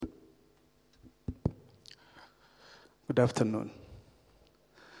Good afternoon.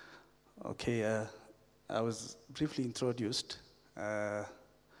 Okay, I was briefly introduced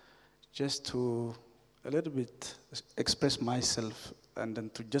just to a little bit express myself and then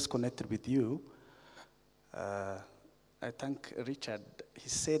to just connect with you. I thank Richard. He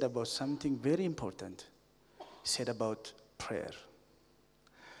said about something very important. He said about prayer.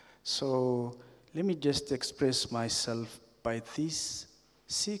 So let me just express myself by these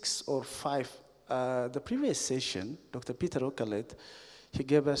 6 or 5. The previous session, Dr. Peter Okalet, he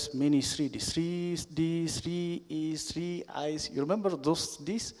gave us many 3Ds. 3D, 3Es, 3Is. You remember those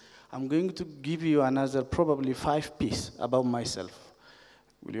Ds? I'm going to give you another probably 5 Ps about myself.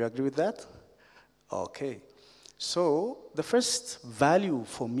 Will you agree with that? Okay. So the first value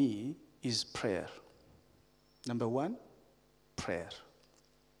for me is prayer. Number 1, prayer.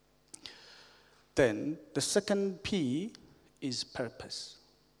 Then the second P is purpose.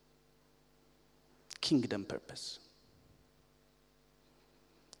 Kingdom purpose.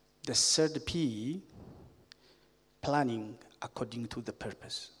 The third P, planning according to the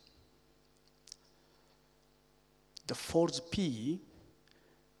purpose. The fourth P,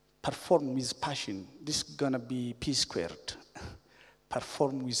 perform with passion. This is gonna be P squared.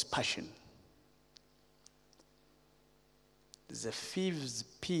 Perform with passion. The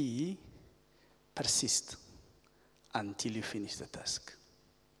fifth P, persist until you finish the task.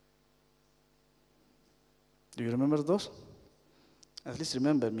 Do you remember those? At least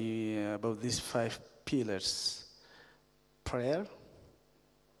remember me about these 5 pillars. Prayer,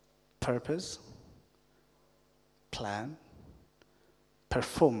 purpose, plan,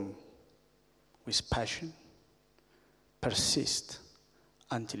 perform with passion, persist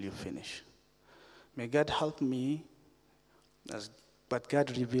until you finish. May God help me as what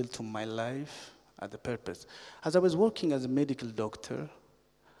God revealed to my life at the purpose. As I was working as a medical doctor,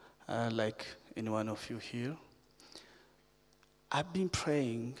 like any one of you here, I've been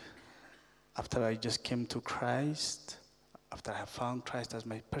praying after I just came to Christ, after I have found Christ as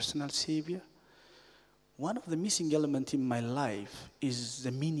my personal Savior. One of the missing elements in my life is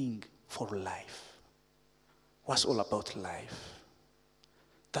the meaning for life. What's all about life?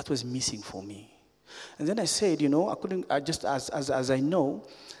 That was missing for me. And then I said, as I know,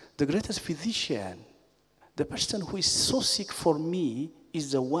 the greatest physician, the person who is so sick for me,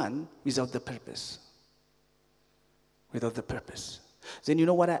 is the one without the purpose. Without the purpose. Then you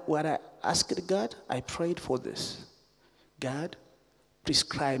know what I asked God? I prayed for this. God,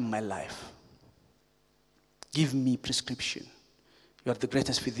 prescribe my life. Give me prescription. You are the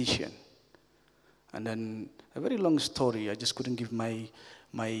greatest physician. And then a very long story. I just couldn't give my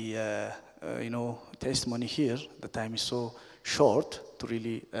testimony here. The time is so short to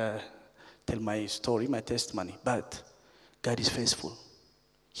really tell my story, my testimony. But God is faithful.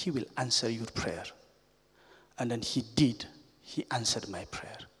 He will answer your prayer. And then he did. He answered my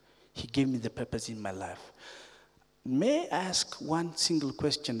prayer. He gave me the purpose in my life. May I ask one single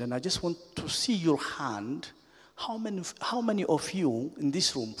question? Then I just want to see your hand. How many of you in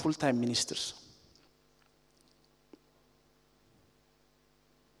this room, full-time ministers?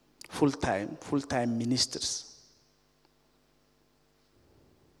 Full-time ministers.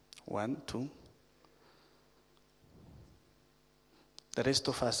 1, 2. The rest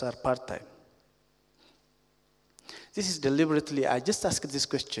of us are part-time. This is deliberately, I just asked this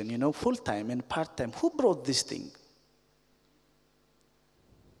question, full-time and part-time. Who brought this thing?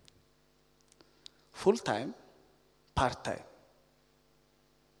 Full-time, part-time.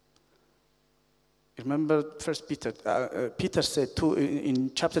 Remember 1 Peter, Peter said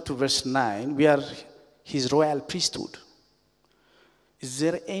in chapter 2, verse 9, we are his royal priesthood. Is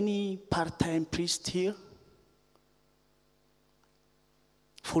there any part-time priest here?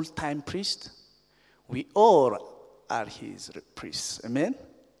 Full-time priest? We all are his priests, amen?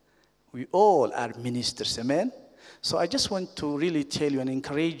 We all are ministers, amen? So I just want to really tell you and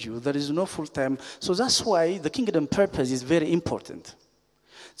encourage you, there is no full-time. So that's why the kingdom purpose is very important.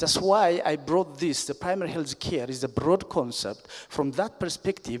 That's why I brought this. The primary health care is a broad concept. From that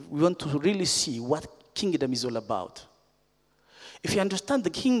perspective, we want to really see what kingdom is all about. If you understand the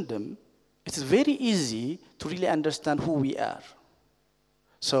kingdom, it's very easy to really understand who we are.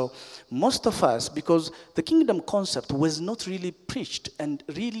 So most of us, because the kingdom concept was not really preached and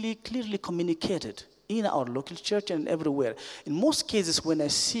really clearly communicated in our local church and everywhere. In most cases, when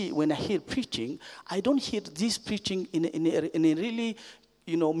I hear preaching, I don't hear this preaching in a really,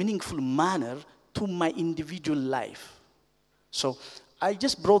 meaningful manner to my individual life. So I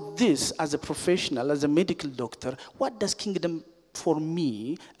just brought this as a professional, as a medical doctor. What does kingdom for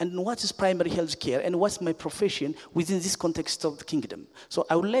me, and what is primary health care, and what's my profession within this context of the kingdom? So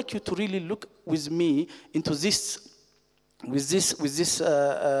I would like you to really look with me into this with this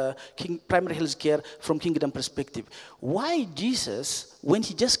primary health care from kingdom perspective. Why Jesus, when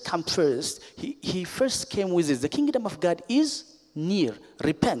he just came first, he first came with this. The kingdom of God is near.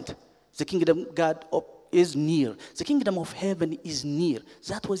 Repent. The kingdom of God is near. The kingdom of heaven is near.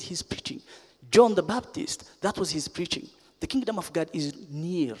 That was his preaching. John the Baptist, that was his preaching. The kingdom of God is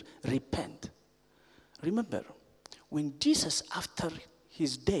near. Repent. Remember, when Jesus, after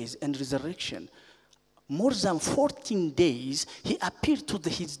his days and resurrection, more than 14 days, he appeared to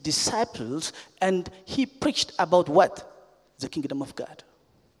his disciples and he preached about what? The kingdom of God.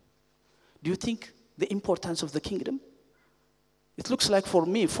 Do you think the importance of the kingdom? It looks like for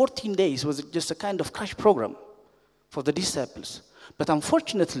me, 14 days was just a kind of crash program for the disciples. But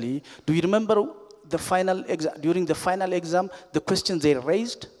unfortunately, do you remember the final exam? During the final exam, the question they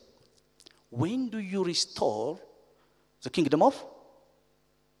raised, when do you restore the kingdom of?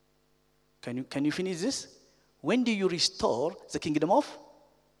 Can you finish this? When do you restore the kingdom of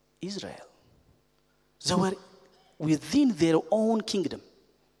Israel? They were within their own kingdom.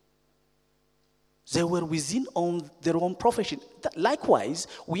 They were within their own profession. Likewise,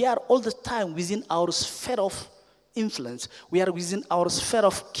 we are all the time within our sphere of influence. We are within our sphere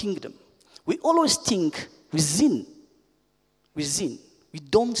of kingdom. We always think within. We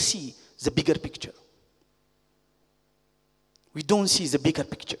don't see the bigger picture. We don't see the bigger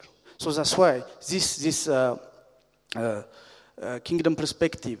picture. So that's why this kingdom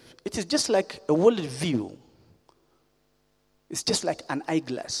perspective, it is just like a world view. It's just like an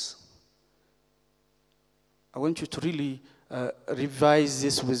eyeglass. I want you to really revise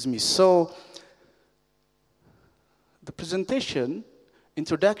this with me. So, the presentation,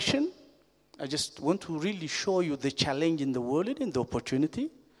 introduction, I just want to really show you the challenge in the world and the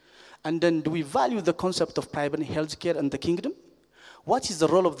opportunity. And then, do we value the concept of primary health care and the kingdom? What is the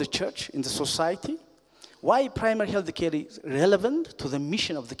role of the church in the society? Why primary health care is relevant to the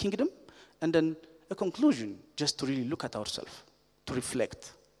mission of the kingdom? And then a conclusion, just to really look at ourselves, to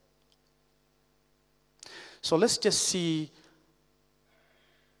reflect. So let's just see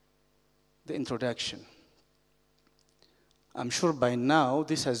the introduction. I'm sure by now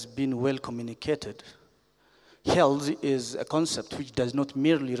this has been well communicated. Health is a concept which does not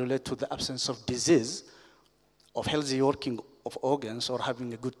merely relate to the absence of disease, of healthy working of organs, or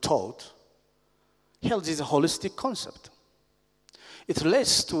having a good thought. Health is a holistic concept. It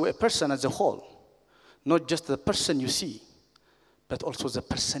relates to a person as a whole, not just the person you see, but also the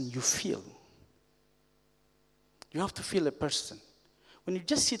person you feel. You have to feel a person. When you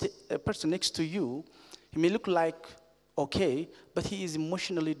just see a person next to you, he may look like okay, but he is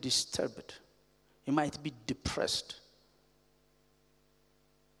emotionally disturbed. He might be depressed.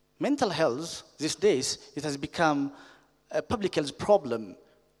 Mental health, these days, it has become a public health problem.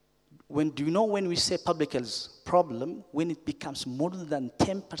 Do you know when we say public health problem? When it becomes more than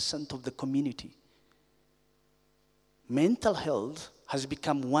 10% of the community. Mental health has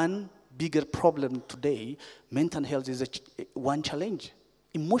become one bigger problem today. Mental health is one challenge.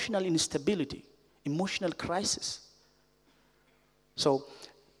 Emotional instability, emotional crisis. So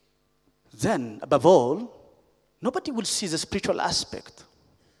then, above all, nobody will see the spiritual aspect.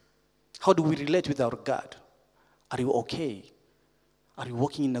 How do we relate with our God? Are you okay? Are you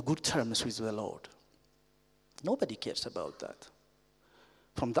walking in a good terms with the Lord? Nobody cares about that.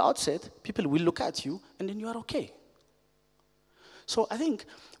 From the outset, people will look at you and then you are okay. So I think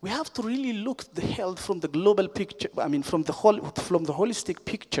we have to really look at the health from the global picture, from the holistic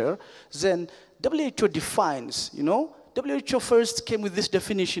picture. Then WHO defines, WHO first came with this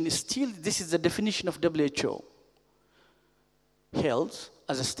definition. Still, this is the definition of WHO. Health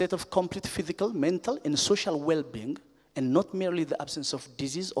as a state of complete physical, mental, and social well-being, and not merely the absence of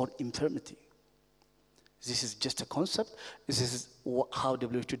disease or infirmity. This is just a concept. This is how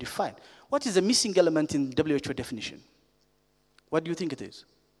WHO defines. What is the missing element in WHO definition? What do you think it is?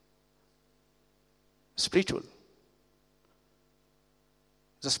 Spiritual.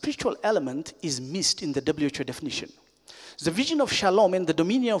 The spiritual element is missed in the WHO definition. The vision of shalom and the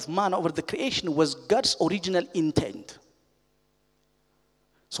dominion of man over the creation was God's original intent.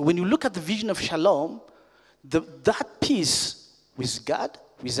 So when you look at the vision of shalom, that peace with God,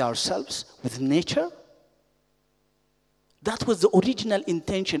 with ourselves, with nature, that was the original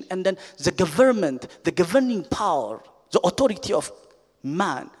intention. And then the government, the governing power, the authority of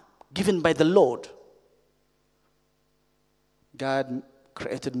man given by the Lord. God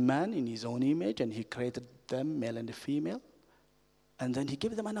created man in his own image, and he created them, male and female. And then he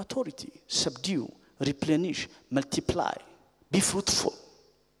gave them an authority: subdue, replenish, multiply, be fruitful.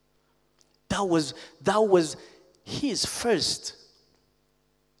 That was his first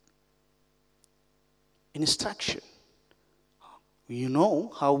instruction You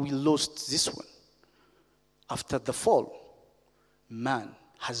know how we lost this one. After the fall, man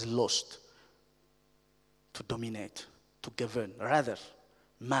has lost to dominate, to govern. Rather,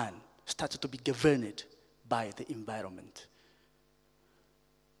 man started to be governed by the environment.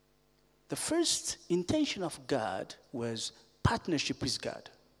 The first intention of God was partnership with God.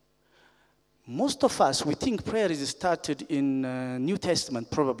 Most of us, we think prayer is started in New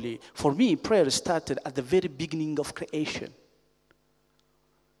Testament, probably. For me, prayer started at the very beginning of creation.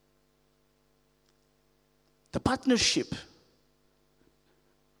 The partnership.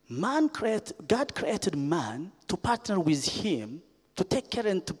 God created man to partner with him, to take care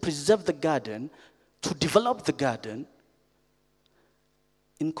and to preserve the garden, to develop the garden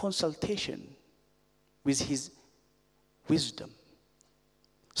in consultation with his wisdom.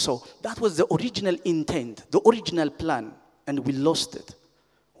 So that was the original intent, the original plan, and we lost it.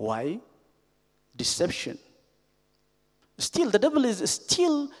 Why? Deception. Still, the devil is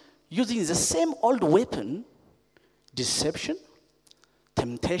still using the same old weapon, deception,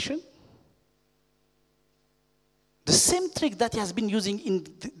 temptation. The same trick that he has been using in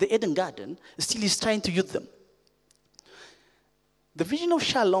the Eden Garden, still he's trying to use them. The vision of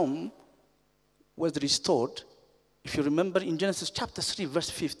Shalom was restored. If you remember in Genesis chapter 3, verse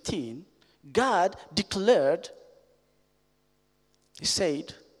 15, God declared, he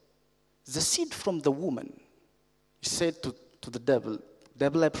said, the seed from the woman, he said to the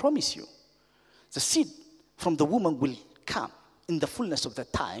devil, I promise you, the seed from the woman will come in the fullness of the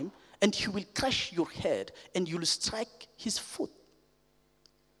time, and he will crush your head, and you will strike his foot.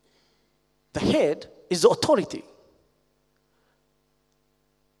 The head is the authority.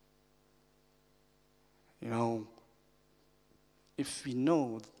 You know, if we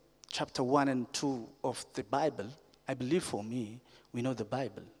know chapter 1 and 2 of the Bible, I believe for me, we know the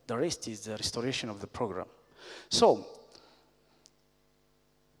Bible. The rest is the restoration of the program. So,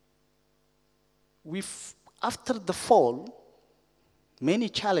 after the fall, many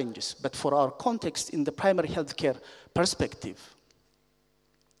challenges, but for our context in the primary healthcare perspective,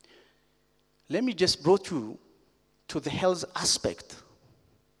 let me just bring you to the health aspect.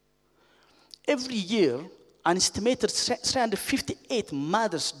 Every year, an estimated 358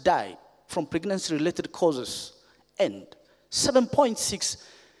 mothers die from pregnancy-related causes, and 7.6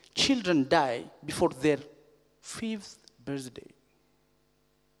 children die before their 5th birthday.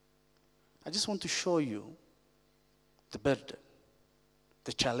 I just want to show you the burden,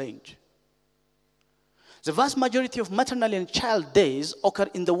 the challenge. The vast majority of maternal and child deaths occur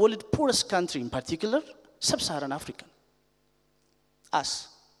in the world's poorest country, in particular, sub-Saharan Africa. Us.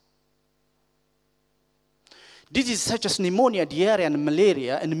 Diseases such as pneumonia, diarrhea, and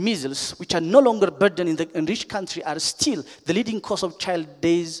malaria, and measles, which are no longer a burden in the enriched country, are still the leading cause of child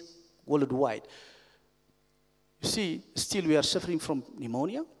deaths worldwide. You see, still we are suffering from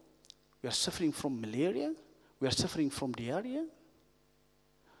pneumonia, we are suffering from malaria, we are suffering from diarrhea.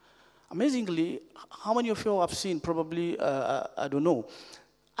 Amazingly, how many of you have seen, probably, I don't know,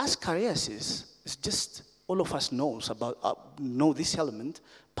 ascariasis is just, all of us know this element,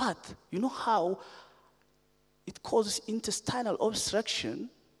 but you know how it causes intestinal obstruction,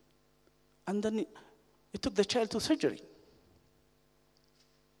 and then it took the child to surgery.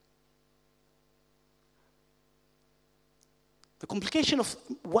 The complication of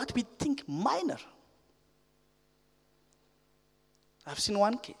what we think minor. I've seen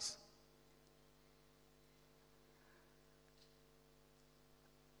one case.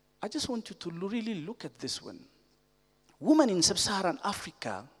 I just want you to really look at this one. Women in sub-Saharan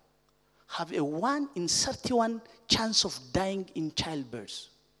Africa have a 1 in 31 chance of dying in childbirth,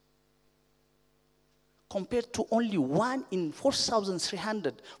 compared to only 1 in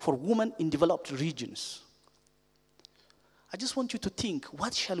 4,300 for women in developed regions. I just want you to think,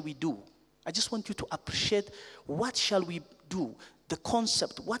 what shall we do? I just want you to appreciate, what shall we do? The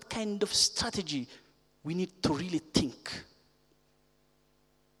concept, what kind of strategy we need to really think.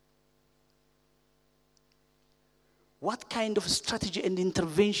 What kind of strategy and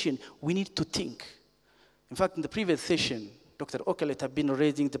intervention we need to think. In fact, in the previous session, Dr. Okelet had been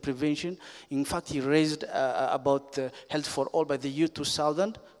raising the prevention. In fact, he raised about Health for All by the year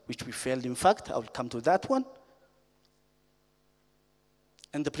 2000, which we failed, in fact. I will come to that one.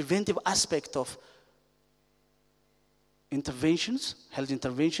 And the preventive aspect of interventions, health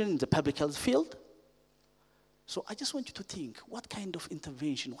intervention in the public health field. So I just want you to think, what kind of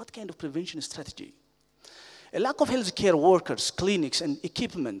intervention, what kind of prevention strategy? A lack of healthcare workers, clinics, and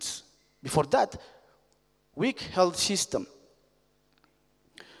equipment. Before that, weak health system.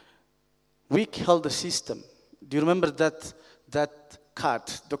 Weak health system. Do you remember that card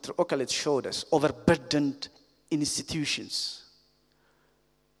Dr. Okelet showed us? Overburdened institutions.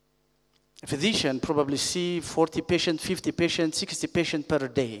 A physician probably see 40 patients, 50 patients, 60 patients per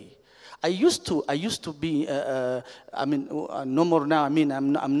day. I used to be, no more now.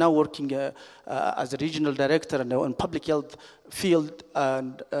 I'm now working as a regional director in public health field,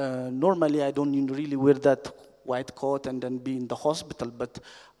 and normally I don't really wear that white coat and then be in the hospital, but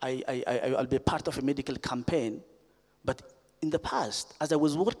I'll be part of a medical campaign. But in the past, as I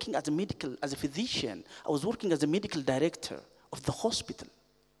was working as a physician, I was working as a medical director of the hospital.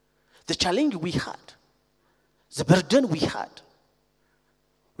 The challenge we had, the burden we had,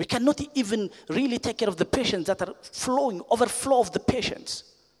 we cannot even really take care of the patients that are overflow of the patients.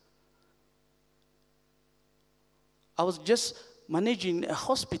 I was just managing a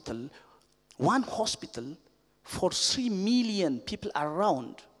hospital, one hospital for 3 million people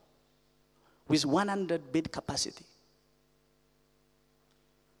around with 100 bed capacity.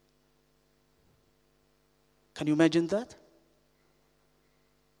 Can you imagine that?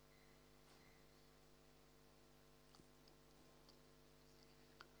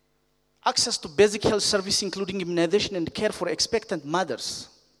 Access to basic health service, including immunization and care for expectant mothers.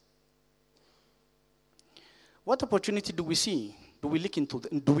 What opportunity do we see? Do we look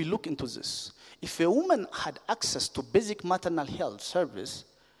into this? If a woman had access to basic maternal health service,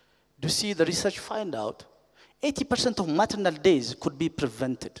 do you see the research find out 80% of maternal days could be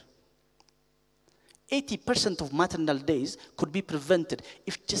prevented. 80% of maternal days could be prevented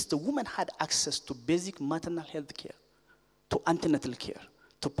if just a woman had access to basic maternal health care, to antenatal care,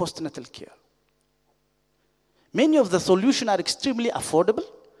 to postnatal care. Many of the solutions are extremely affordable,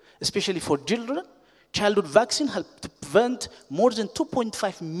 especially for children. Childhood vaccine help to prevent more than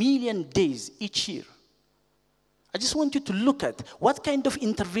 2.5 million days each year. I just want you to look at what kind of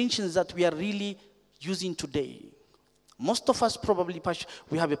interventions that we are really using today. Most of us probably,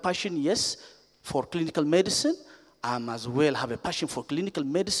 we have a passion, yes, for clinical medicine. As well have a passion for clinical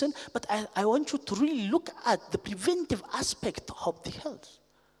medicine, but I want you to really look at the preventive aspect of the health.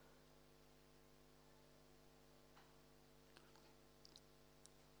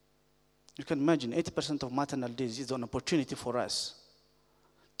 You can imagine 80% of maternal days is an opportunity for us.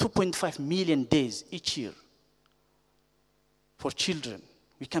 2.5 million days each year for children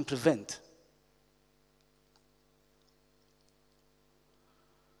we can prevent.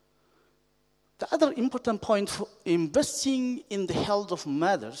 The other important point for investing in the health of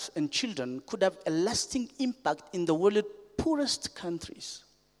mothers and children could have a lasting impact in the world's poorest countries.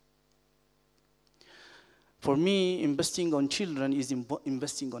 For me, investing on children is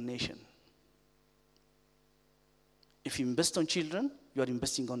investing on nation. If you invest on children, you are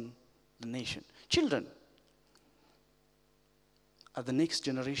investing on the nation. Children are the next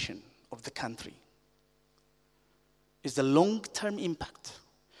generation of the country. It's the long-term impact.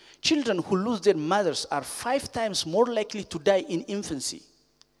 Children who lose their mothers are 5 times more likely to die in infancy.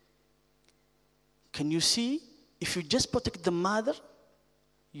 Can you see? If you just protect the mother,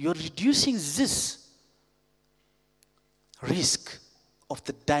 you're reducing this risk of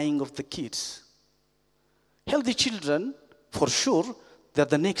the dying of the kids. Healthy children, for sure, they're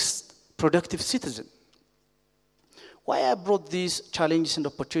the next productive citizen. Why I brought these challenges and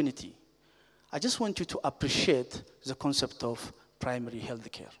opportunity? I just want you to appreciate the concept of primary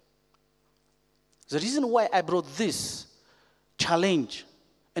health care. The reason why I brought this challenge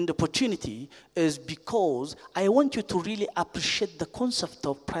and opportunity is because I want you to really appreciate the concept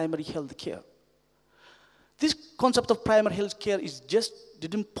of primary health care. This concept of primary health care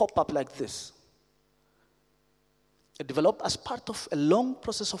didn't pop up like this. It developed as part of a long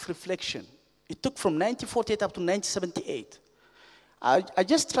process of reflection. It took from 1948 up to 1978. I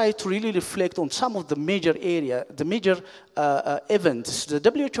just tried to really reflect on some of the major events. The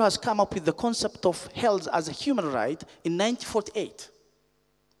WHO has come up with the concept of health as a human right in 1948.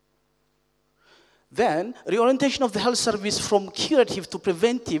 Then, reorientation of the health service from curative to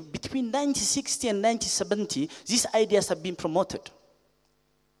preventive between 1960 and 1970, these ideas have been promoted.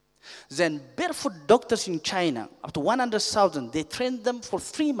 Then, barefoot doctors in China, up to 100,000, they trained them for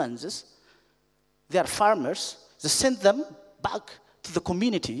 3 months. They are farmers. They sent them back to the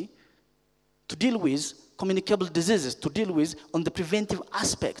community to deal with communicable diseases, to deal with on the preventive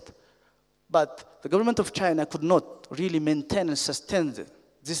aspect. But the government of China could not really maintain and sustain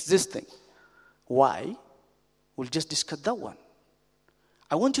this thing. Why? We'll just discuss that one.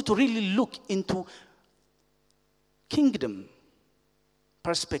 I want you to really look into kingdom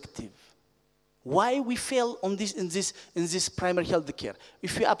perspective. Why we fail on this in this primary health care.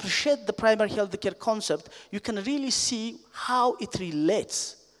 If you appreciate the primary health care concept, you can really see how it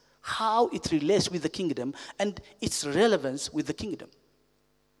relates with the kingdom and its relevance with the kingdom.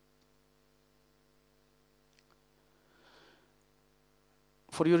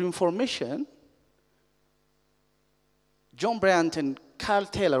 For your information, John Bryant and Carl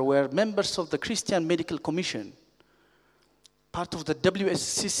Taylor were members of the Christian Medical Commission, part of the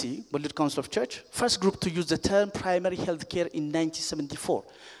WSCC, World Council of Church, first group to use the term primary health care in 1974.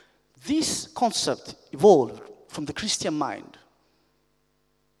 This concept evolved from the Christian mind.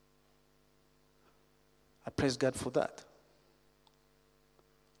 I praise God for that.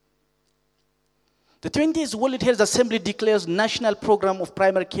 The 20th World Health Assembly declares National Program of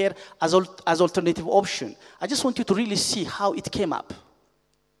Primary Care as alternative option. I just want you to really see how it came up.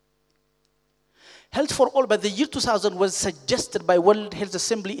 Health for All by the year 2000 was suggested by World Health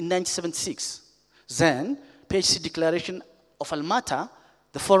Assembly in 1976. Then, PHC Declaration of Almata,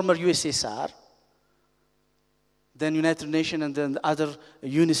 the former USSR, then United Nations and then the other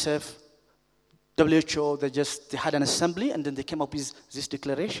UNICEF, WHO, they had an assembly and then they came up with this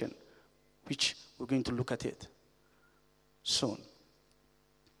declaration, which we're going to look at it soon.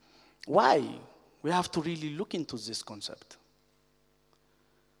 Why? We have to really look into this concept.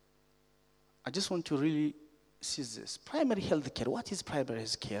 I just want to really see this. Primary health care. What is primary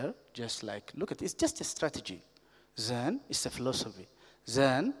health care? Just like, look at it. It's just a strategy. Then it's a philosophy.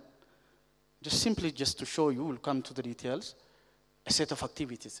 Then, just to show you, we'll come to the details, a set of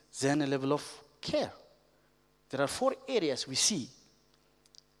activities. Then a level of care. There are 4 areas we see.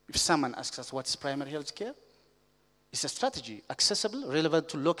 If someone asks us what is primary health care, it's a strategy, accessible, relevant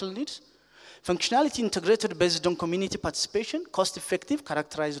to local needs, functionality integrated based on community participation, cost-effective,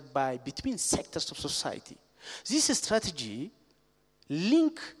 characterized by between sectors of society. This strategy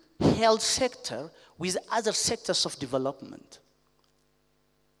link health sector with other sectors of development.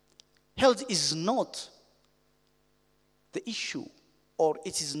 Health is not the issue, or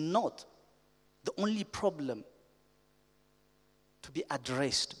it is not the only problem to be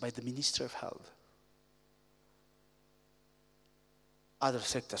addressed by the Ministry of Health. Other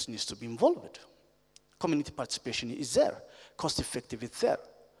sectors need to be involved. Community participation is there. Cost-effective is there.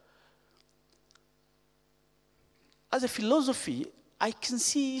 As a philosophy, I can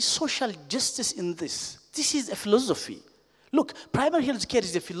see social justice in this. This is a philosophy. Look, primary health care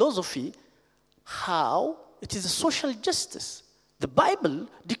is a philosophy, how it is a social justice. The Bible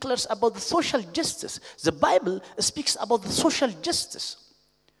declares about the social justice. The Bible speaks about the social justice.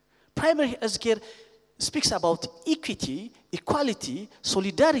 Primary health care speaks about equity, equality,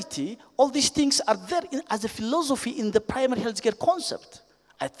 solidarity. All these things are there as a philosophy in the primary health care concept.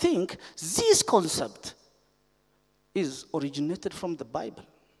 I think this concept is originated from the Bible.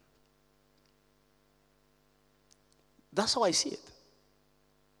 That's how I see it.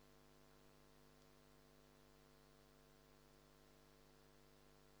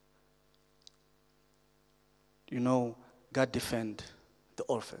 You know, God defend the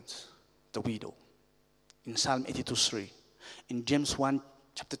orphans, the widow. In Psalm 82:3. In James 1,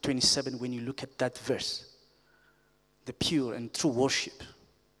 chapter 27, when you look at that verse, the pure and true worship,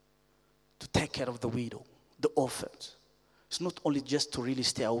 to take care of the widow, the orphans. It's not only just to really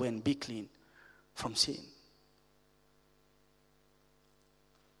stay away and be clean from sin.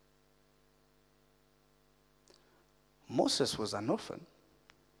 Moses was an orphan.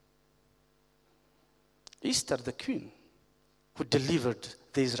 Esther, the queen, who delivered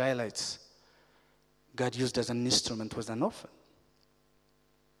the Israelites, God used as an instrument, was an orphan.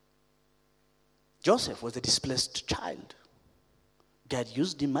 Joseph was a displaced child. God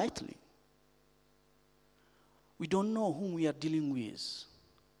used him mightily. We don't know whom we are dealing with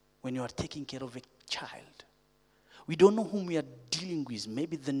when you are taking care of a child. We don't know whom we are dealing with.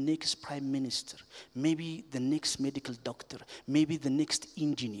 Maybe the next prime minister, maybe the next medical doctor, maybe the next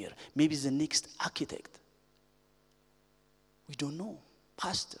engineer, maybe the next architect. We don't know.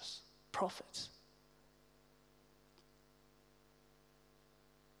 Pastors, prophets.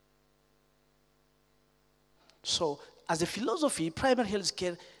 So, as a philosophy, primary health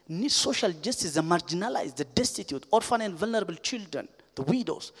care needs social justice, the marginalized, the destitute, orphan and vulnerable children, the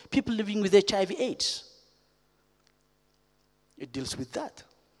widows, people living with HIV/AIDS. It deals with that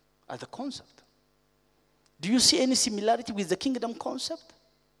as a concept. Do you see any similarity with the kingdom concept?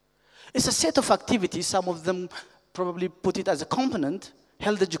 It's a set of activities. Some of them probably put it as a component.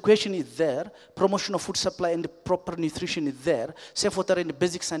 Health education is there. Promotion of food supply and proper nutrition is there. Safe water and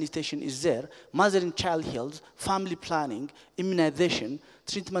basic sanitation is there. Mother and child health, family planning, immunization,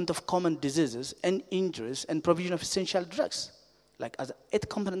 treatment of common diseases and injuries, and provision of essential drugs, like as a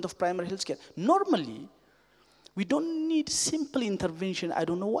component of primary health care. Normally, we don't need simple intervention. I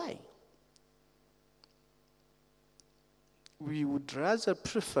don't know why. We would rather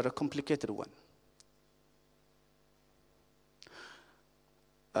prefer a complicated one.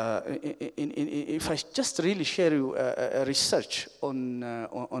 if I just really share you a research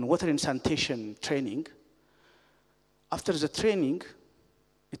on water and sanitation training, after the training,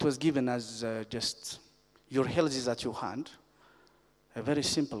 it was given as just your health is at your hand, a very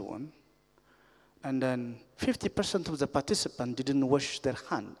simple one. And then 50% of the participants didn't wash their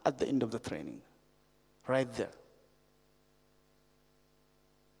hand at the end of the training, right there.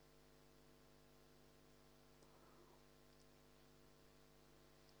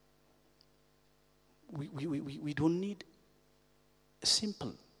 We don't need a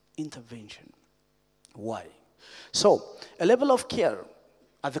simple intervention. Why? So, a level of care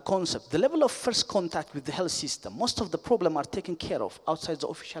at the concept, the level of first contact with the health system, most of the problems are taken care of outside the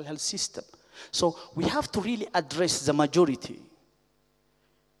official health system. So, we have to really address the majority.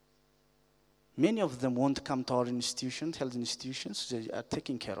 Many of them won't come to our institutions, health institutions, they are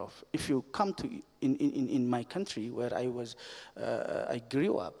taken care of. If you come to, in my country where I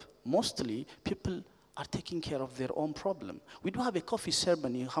grew up, mostly people are taking care of their own problem. We do have a coffee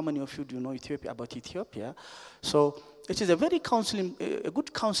ceremony. How many of you do know about Ethiopia? So it is a very a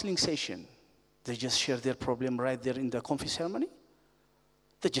good counseling session. They just share their problem right there in the coffee ceremony.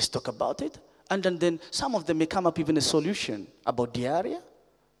 They just talk about it. And then some of them may come up even a solution about diarrhea.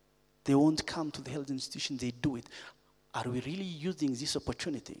 They won't come to the health institution, they do it. Are we really using this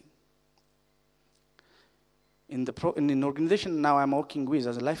opportunity? In an organization now I'm working with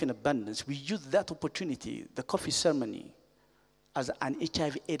as a Life in Abundance, we use that opportunity, the coffee ceremony, as an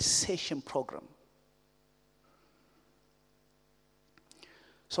HIV/AIDS session program.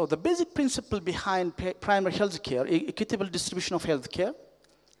 So the basic principle behind primary health care, equitable distribution of health care,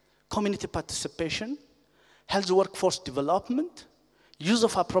 community participation, health workforce development, use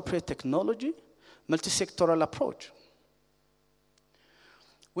of appropriate technology, multi-sectoral approach.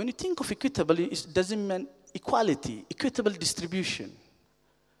 When you think of equitable, it doesn't mean equality, equitable distribution.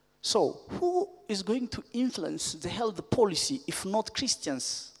 So who is going to influence the health policy if not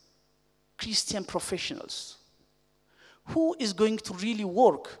Christians, Christian professionals? Who is going to really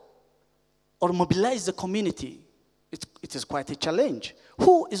work or mobilize the community? It is quite a challenge.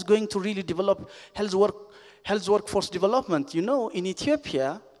 Who is going to really develop health workforce development? You know, in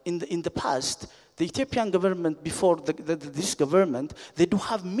Ethiopia, in the past, the Ethiopian government, before this government, they do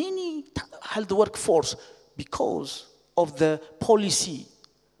have many health workforce because of the policy.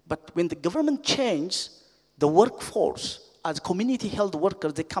 But when the government changed, the workforce, as community health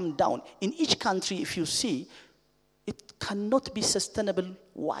workers, they come down. In each country, if you see, it cannot be sustainable.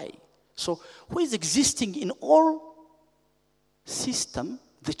 Why? So who is existing in all system?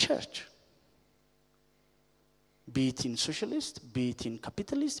 The church. Be it in socialist, be it in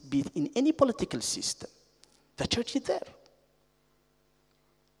capitalist, be it in any political system. The church is there.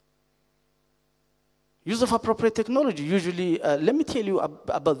 Use of appropriate technology. Usually, let me tell you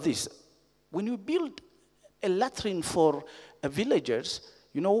about this. When you build a latrine for villagers,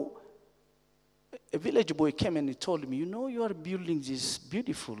 you know, a village boy came and he told me, you know, you are building this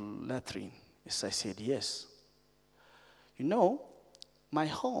beautiful latrine. Yes, I said, yes. You know, my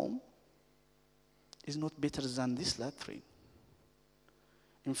home is not better than this latrine.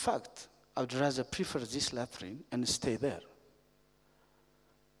 In fact, I would rather prefer this latrine and stay there.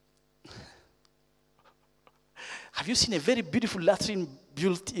 Have you seen a very beautiful latrine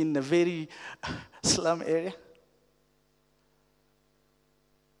built in a very slum area?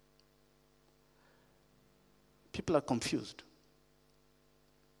 People are confused.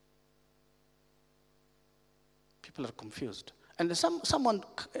 People are confused.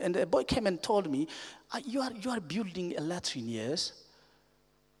 And a boy came and told me, you are building a latrine, yes,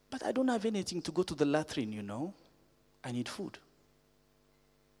 but I don't have anything to go to the latrine, you know. I need food.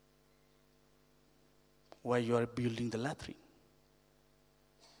 Why you are building the latrine?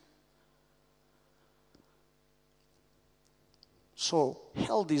 So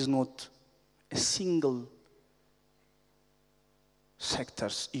health is not a single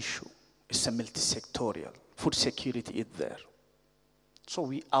sector's issue. It's a multi-sectorial. Food security is there.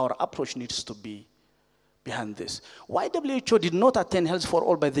 So our approach needs to be behind this. Why WHO did not attain health for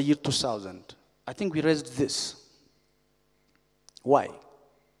all by the year 2000? I think we raised this. Why?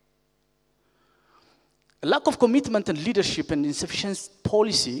 A lack of commitment and leadership and insufficient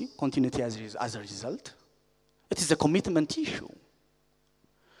policy continuity as a result. It is a commitment issue.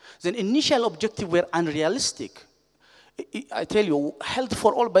 The initial objectives were unrealistic. I tell you, health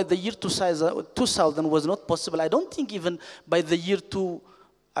for all by the year 2000 was not possible. I don't think even by the year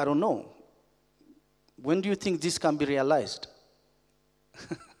I don't know. When do you think this can be realized?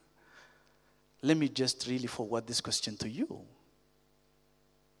 Let me just really forward this question to you.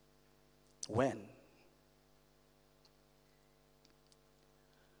 When?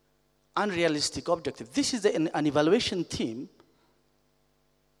 unrealistic objective. This is an evaluation team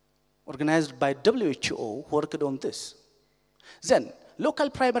organized by WHO who worked on this. Then, local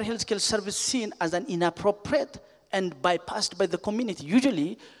primary health care service seen as an inappropriate and bypassed by the community.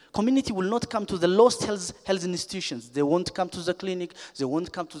 Usually, community will not come to the lowest health institutions. They won't come to the clinic. They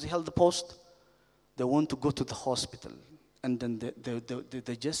won't come to the health post. They want to go to the hospital. And then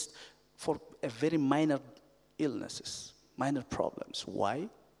they just, for a very minor illnesses, minor problems. Why?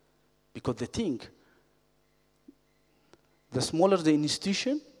 Because they think the smaller the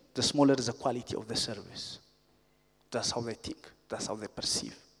institution, the smaller is the quality of the service. That's how they think. That's how they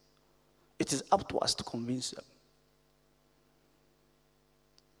perceive. It is up to us to convince them.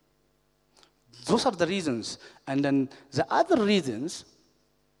 Those are the reasons. And then the other reasons,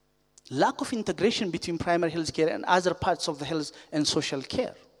 lack of integration between primary health care and other parts of the health and social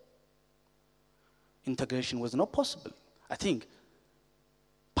care. Integration was not possible. I think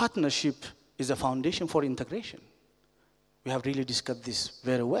partnership is a foundation for integration. We have really discussed this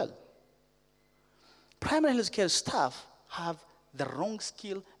very well. Primary health care staff have the wrong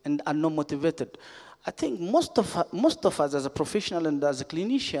skill and are not motivated. I think most of us as a professional and as a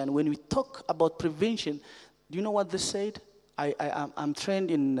clinician, when we talk about prevention, do you know what they said? I'm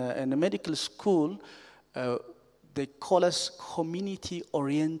trained in a medical school. They call us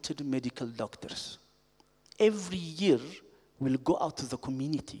community-oriented medical doctors. Every year, we'll go out to the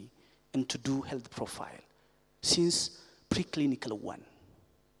community and to do health profile since preclinical one.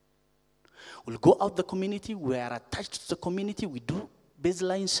 We'll go out the community, we are attached to the community, we do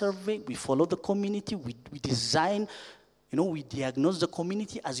baseline survey, we follow the community, we design, we diagnose the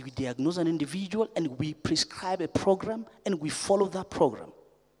community as we diagnose an individual, and we prescribe a program, and we follow that program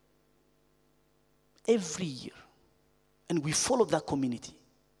every year. And we follow that community.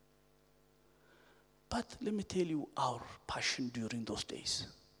 But let me tell you our passion during those days.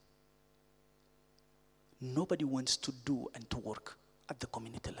 Nobody wants to do and to work at the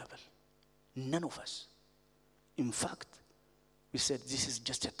community level. None of us. In fact, we said this is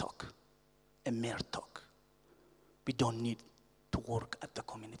just a talk, a mere talk. We don't need to work at the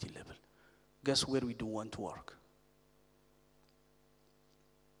community level. Guess where we do want to work?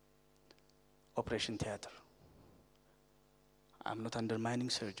 Operation theater. I'm not undermining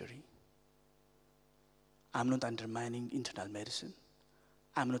surgery. I'm not undermining internal medicine.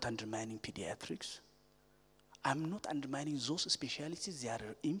 I'm not undermining pediatrics. I'm not undermining those specialties. They are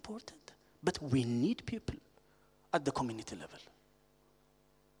important. But we need people at the community level.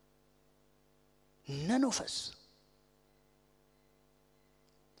 None of us.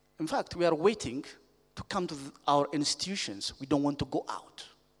 In fact, we are waiting to come to our institutions. We don't want to go out.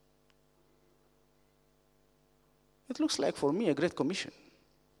 It looks like, for me, a great commission.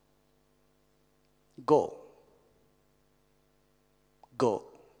 Go. Go.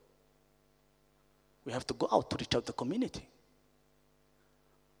 We have to go out to reach out the community.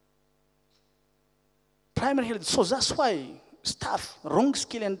 Primary health, so that's why staff, wrong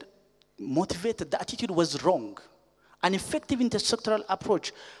skill and motivated, the attitude was wrong. An effective intersectoral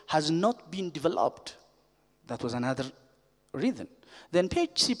approach has not been developed. That was another reason. Then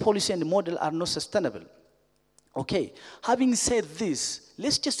PHC policy and model are not sustainable. Okay, having said this,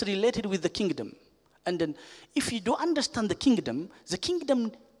 let's just relate it with the kingdom. And then if you do understand the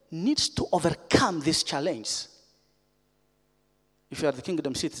kingdom needs to overcome this challenge. If you are the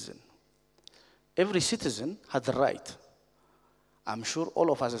kingdom citizen, every citizen has the right. I'm sure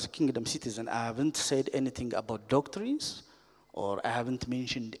all of us as a kingdom citizen, I haven't said anything about doctrines, or I haven't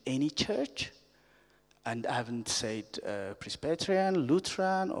mentioned any church, and I haven't said Presbyterian,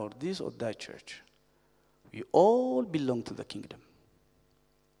 Lutheran, or this or that church. We all belong to the kingdom.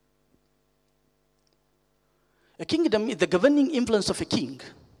 A kingdom is the governing influence of a king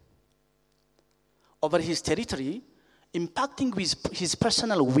over his territory, impacting with his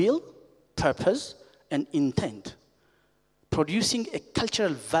personal will, purpose, and intent, producing a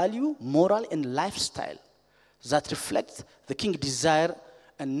cultural value, moral, and lifestyle that reflects the king's desire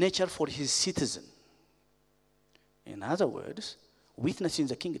and nature for his citizen. In other words, witnessing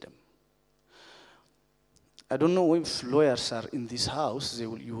the kingdom. I don't know if lawyers are in this house,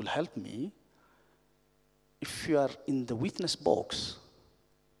 you will help me. If you are in the witness box,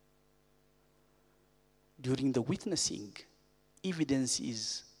 during the witnessing, evidence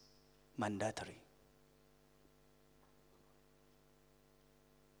is mandatory.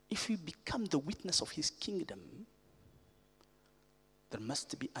 If you become the witness of his kingdom, there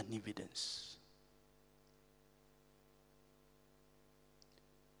must be an evidence.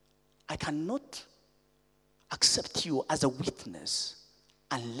 I cannot accept you as a witness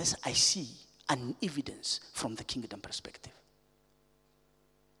unless I see an evidence from the kingdom perspective.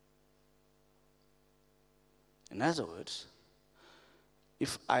 In other words,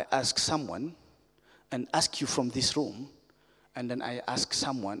 if I ask someone and ask you from this room, and then I ask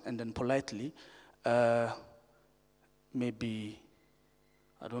someone and then politely, maybe,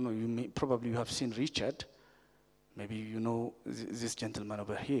 I don't know, probably you have seen Richard, maybe you know this gentleman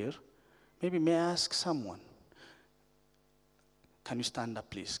over here, maybe may I ask someone, can you stand up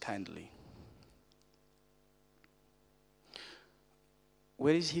please, kindly?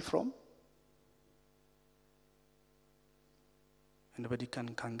 Where is he from? Anybody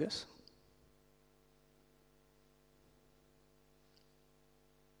can guess?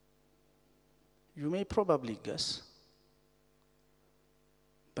 You may probably guess,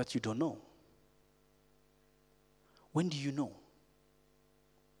 but you don't know. When do you know?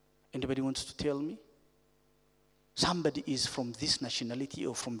 Anybody wants to tell me? Somebody is from this nationality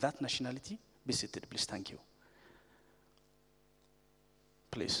or from that nationality? Be seated, please. Thank you.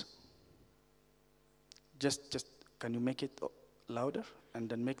 Please. Just can you make it louder and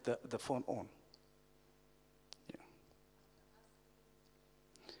then make the phone on? Yeah.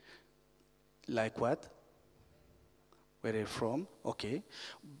 Like what? Where are you from? Okay.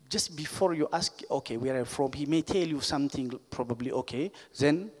 Just before you ask, okay, where are you from? He may tell you something probably, okay.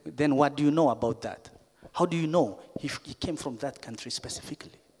 Then what do you know about that? How do you know if he came from that country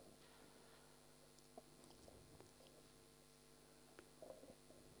specifically?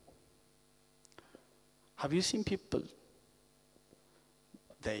 Have you seen people,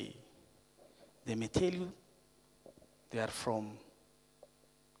 they may tell you they are from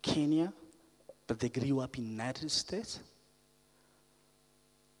Kenya, but they grew up in the United States.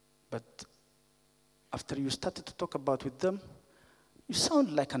 But after you started to talk about with them, you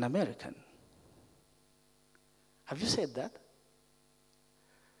sound like an American. Have you said that?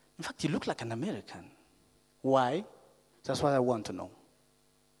 In fact, you look like an American. Why? That's what I want to know.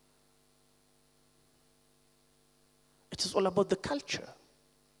 It is all about the culture.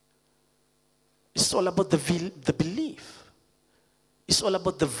 It's all about the belief. It's all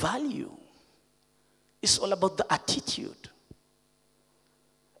about the value. It's all about the attitude.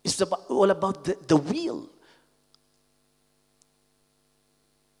 It's all about the will.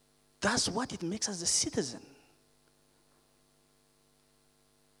 That's what it makes us a citizen.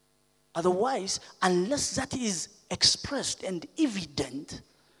 Otherwise, unless that is expressed and evident,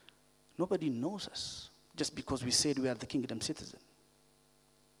 nobody knows us just because we said we are the kingdom citizen.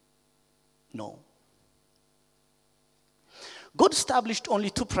 No. God established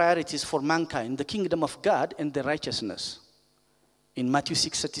only two priorities for mankind, the kingdom of God and the righteousness, in Matthew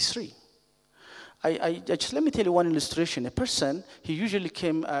 6:33. Just let me tell you one illustration. A person, he usually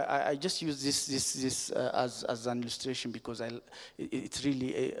came, I just use this as an illustration because it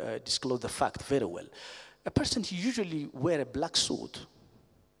really discloses the fact very well. A person, he usually wear a black suit,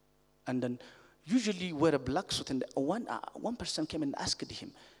 and then usually wear a black suit, and one person came and asked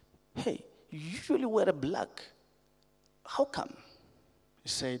him, hey, you usually wear a black, how come? He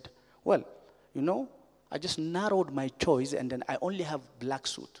said, well, you know, I just narrowed my choice and then I only have black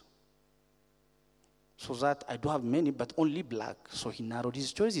suit. So that I don't have many, but only black. So he narrowed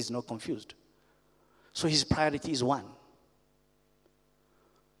his choice, he's not confused. So his priority is one.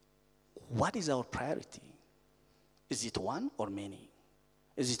 What is our priority? Is it one or many?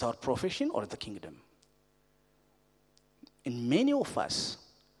 Is it our profession or the kingdom? In many of us,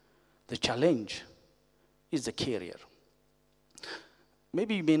 the challenge is the career.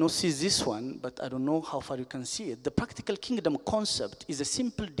 Maybe you may not see this one, but I don't know how far you can see it. The practical kingdom concept is a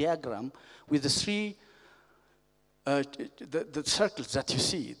simple diagram with the three the circles that you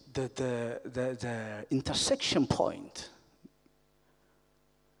see, the intersection point.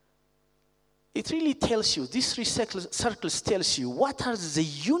 It really tells you, these three circles tells you what are the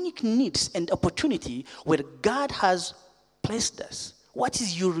unique needs and opportunity where God has placed us. What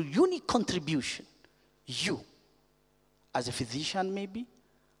is your unique contribution? You, as a physician maybe,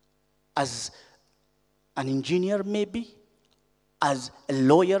 as an engineer maybe, as a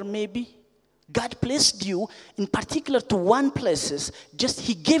lawyer maybe. God placed you in particular to one places, just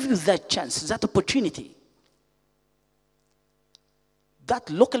he gave you that chance, that opportunity. That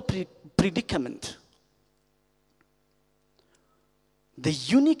local predicament, the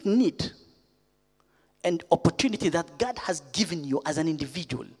unique need and opportunity that God has given you as an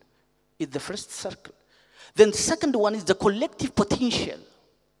individual is the first circle. Then the second one is the collective potential.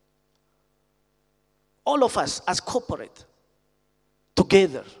 All of us as corporate,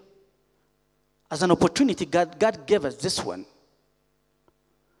 together, as an opportunity, God gave us this one.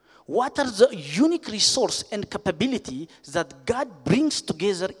 What are the unique resource and capability that God brings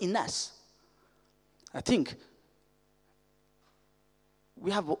together in us? I think we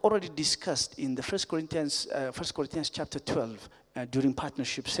have already discussed in the 1 Corinthians chapter 12 during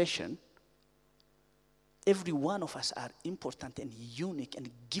partnership session, every one of us are important and unique and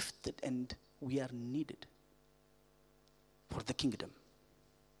gifted, and we are needed for the kingdom.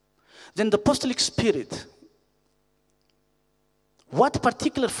 Then the apostolic spirit, what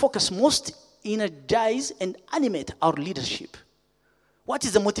particular focus most energize and animate our leadership? What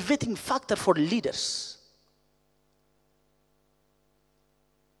is the motivating factor for leaders?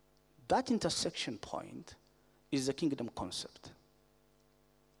 That intersection point is the kingdom concept.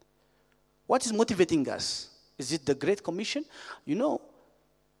 What is motivating us? Is it the Great Commission? You know,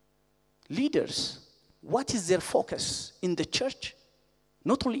 leaders, what is their focus in the church?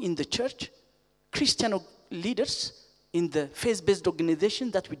 Not only in the church, Christian leaders in the faith-based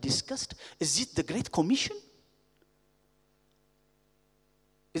organization that we discussed, is it the Great Commission?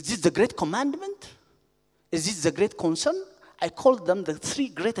 Is this the Great Commandment? Is this the Great Concern? I call them the three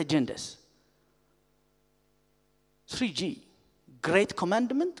great agendas. 3G. Great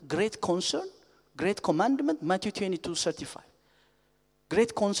Commandment, Great Concern, Great Commandment, Matthew 22:35.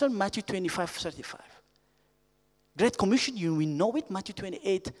 Great Concern, Matthew 25:35. Great Commission, we know it, Matthew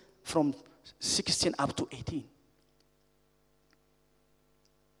 28 from 16 up to 18.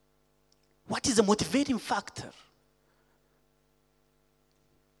 What is the motivating factor?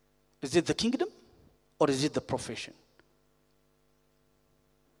 Is it the kingdom or is it the profession?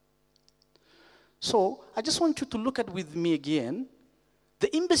 So I just want you to look at with me again.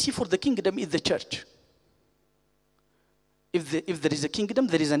 The embassy for the kingdom is the church. If there is a kingdom,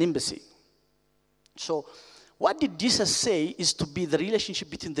 there is an embassy. So what did Jesus say is to be the relationship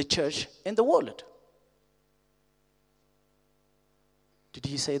between the church and the world? Did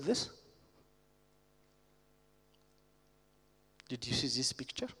he say this? Did you see this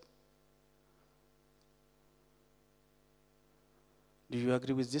picture? Do you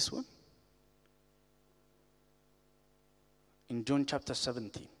agree with this one? In John chapter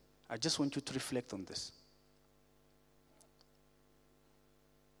 17, I just want you to reflect on this.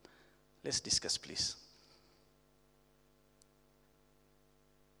 Let's discuss, please.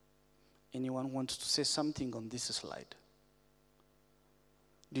 Anyone wants to say something on this slide?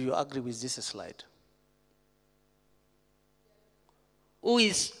 Do you agree with this slide? Who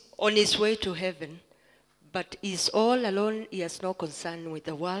is on his way to heaven, but is all alone. He has no concern with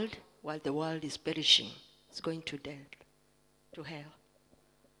the world, while the world is perishing. It's going to death, to hell.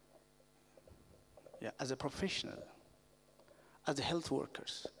 Yeah, as a professional, as a health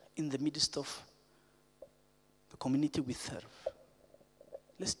workers, in the midst of the community we serve,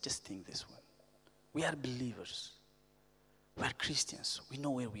 let's just think this one. We are believers. We are Christians. We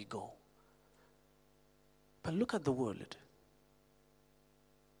know where we go. But look at the world,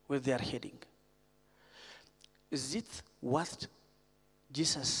 where they are heading. Is it what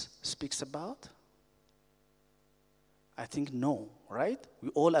Jesus speaks about? I think no, right? We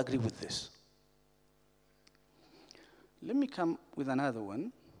all agree with this. Let me come with another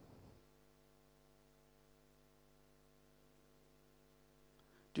one.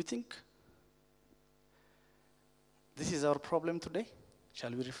 Do you think this is our problem today?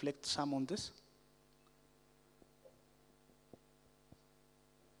 Shall we reflect some on this?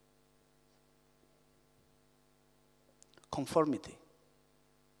 Conformity.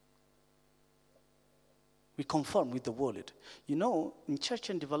 We conform with the world. You know, in church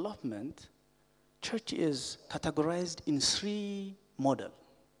and development, church is categorized in 3 models.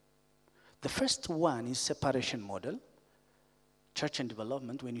 The first one is separation model. Church and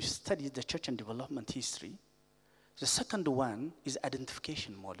development, when you study the church and development history. The second one is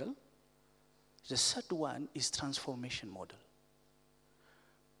identification model. The third one is transformation model.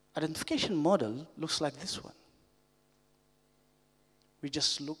 Identification model looks like this one. We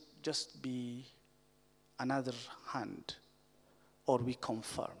just be another hand, or we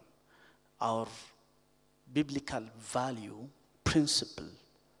confirm our biblical value, principle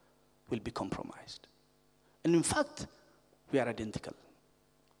will be compromised. And in fact, we are identical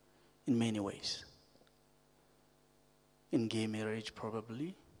in many ways. In gay marriage,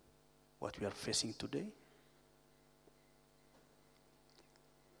 probably, what we are facing today.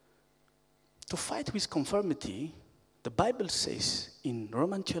 To fight with conformity, the Bible says in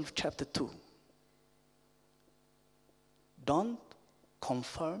Romans 12, chapter 2, don't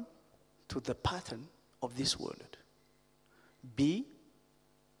conform to the pattern of this world. Be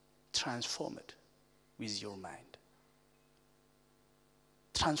transformed with your mind.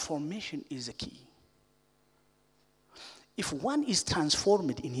 Transformation is a key. If one is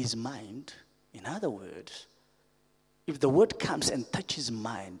transformed in his mind, in other words, if the word comes and touches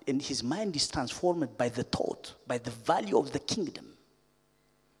mind, and his mind is transformed by the thought, by the value of the kingdom,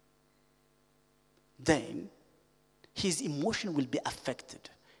 then his emotion will be affected.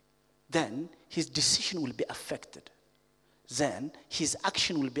 Then his decision will be affected. Then his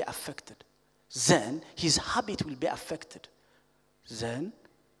action will be affected. Then his habit will be affected. Then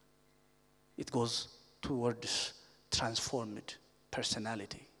it goes towards transformed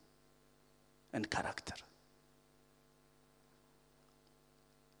personality and character.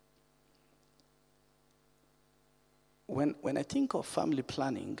 When I think of family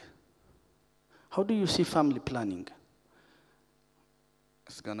planning, how do you see family planning?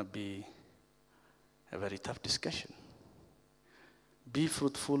 It's going to be a very tough discussion. Be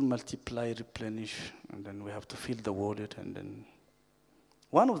fruitful, multiply, replenish, and then we have to fill the wallet, and then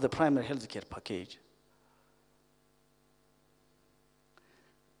one of the primary health care package.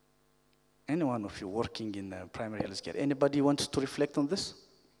 Any one of you working in primary health care, anybody wants to reflect on this?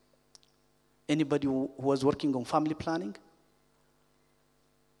 Anybody who was working on family planning?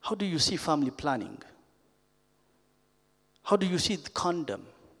 How do you see family planning? How do you see the condom?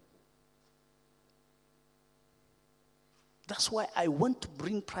 That's why I want to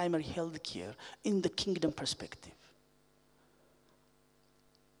bring primary health care in the kingdom perspective.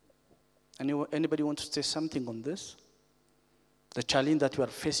 Anybody want to say something on this? The challenge that you are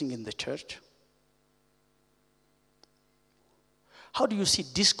facing in the church? How do you see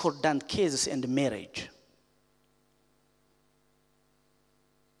discordant cases in the marriage?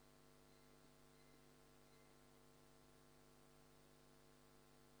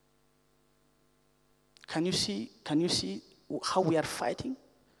 Can you see how we are fighting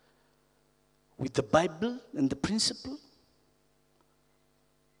with the Bible and the principle?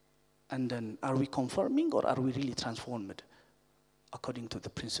 And then are we conforming or are we really transformed according to the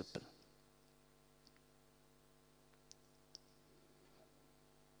principle?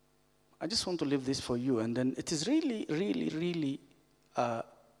 I just want to leave this for you, and then it is really, really, really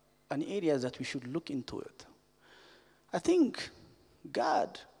an area that we should look into it. I think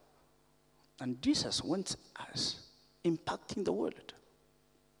God and Jesus wants us impacting the world.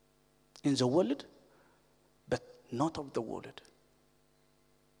 In the world, but not of the world.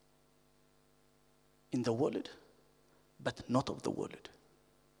 In the world, but not of the world.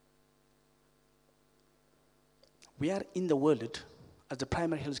 We are in the world as a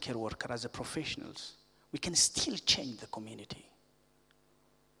primary health care worker, as a professionals. We can still change the community.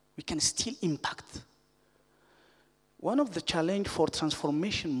 We can still impact. One of the challenge for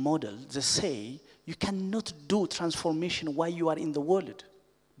transformation models, they say you cannot do transformation while you are in the world.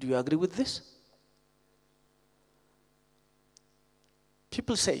 Do you agree with this?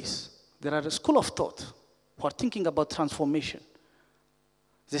 People say there are a school of thought who are thinking about transformation.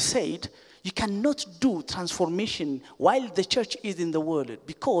 They said you cannot do transformation while the church is in the world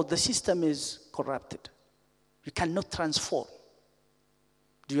because the system is corrupted. You cannot transform.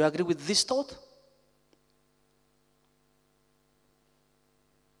 Do you agree with this thought?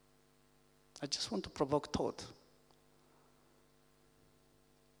 I just want to provoke thought.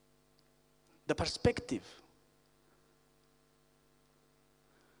 The perspective,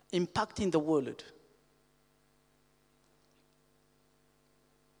 impacting the world.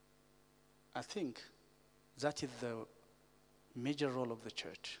 I think that is the major role of the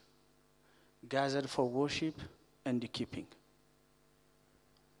church. Gathered for worship and the keeping.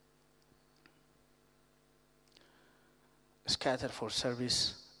 Scattered for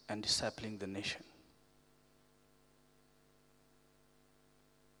service and discipling the nation.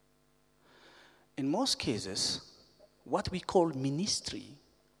 In most cases, what we call ministry,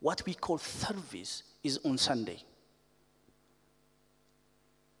 what we call service is on Sunday.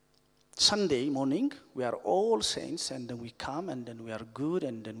 Sunday morning, we are all saints, and then we come, and then we are good,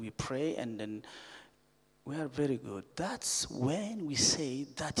 and then we pray, and then we are very good. That's when we say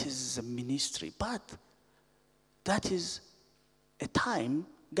that is a ministry. But that is a time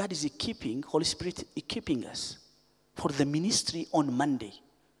God is equipping, Holy Spirit equipping us for the ministry on Monday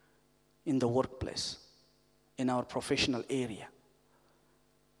in the workplace, in our professional area.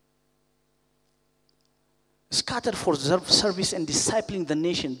 Scattered for service and discipling the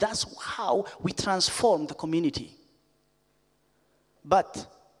nation. That's how we transform the community. But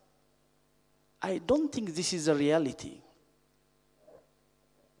I don't think this is a reality.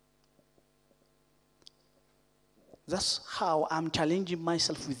 That's how I'm challenging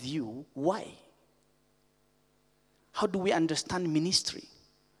myself with you. Why? How do we understand ministry?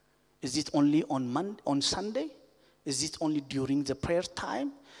 Is it only on Sunday? Is it only during the prayer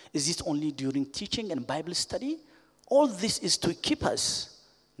time? Is it only during teaching and Bible study? All this is to keep us,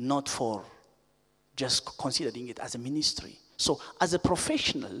 not for just considering it as a ministry. So as a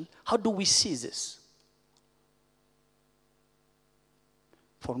professional, how do we see this?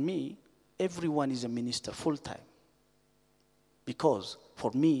 For me, everyone is a minister full time. Because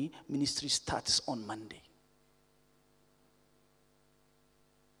for me, ministry starts on Monday.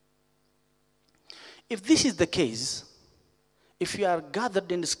 If this is the case, if you are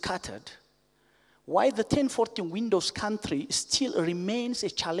gathered and scattered, why the 1040 Windows country still remains a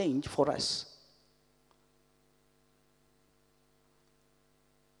challenge for us?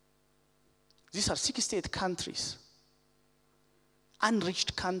 These are 68 countries,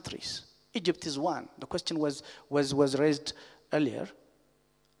 unreached countries. Egypt is one. The question was raised earlier.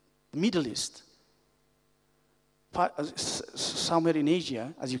 The Middle East, somewhere in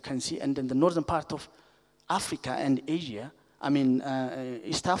Asia, as you can see, and then the northern part of Africa and Asia,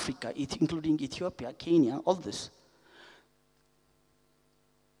 East Africa, including Ethiopia, Kenya, all this.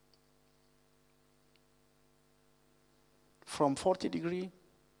 From 40 degrees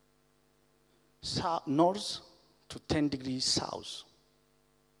north to 10 degrees south.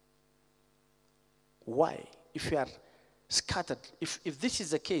 Why? If you are scattered, if this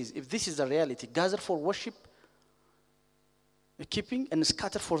is the case, if this is the reality, gather for worship, keeping, and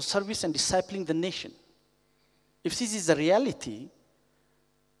scatter for service and discipling the nation. If this is the reality,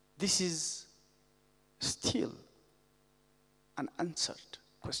 this is still an unanswered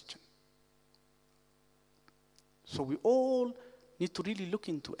question. So we all need to really look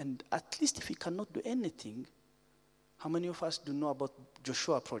into, and at least if we cannot do anything, how many of us do know about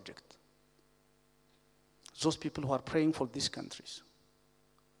Joshua Project? Those people who are praying for these countries.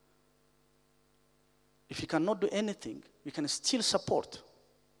 If we cannot do anything, we can still support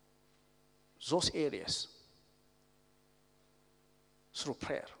those areas through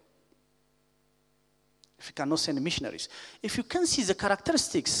prayer. If you cannot send missionaries. If you can see the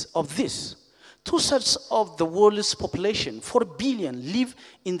characteristics of this, 2/3 of the world's population, 4 billion, live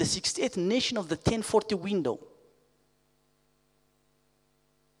in the 68th nation of the 1040 window.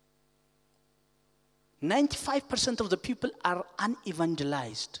 95% of the people are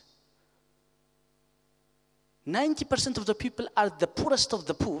unevangelized. 90% of the people are the poorest of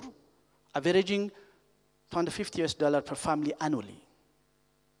the poor, averaging $250 per family annually.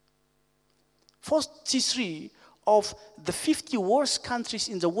 43 of the 50 worst countries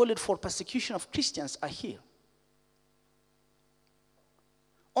in the world for persecution of Christians are here.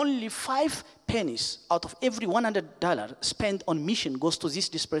 Only 5 pennies out of every $100 spent on mission goes to this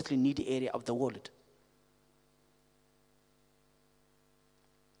desperately needy area of the world.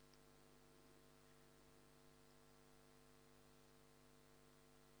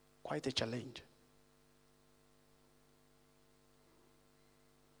 Quite a challenge.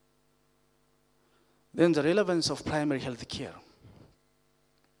 Then the relevance of primary health care.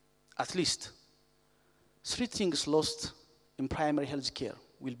 At least 3 things lost in primary health care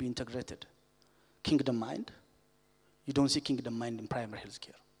will be integrated. Kingdom mind. You don't see kingdom mind in primary health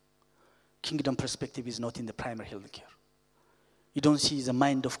care. Kingdom perspective is not in the primary health care. You don't see the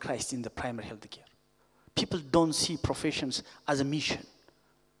mind of Christ in the primary health care. People don't see professions as a mission,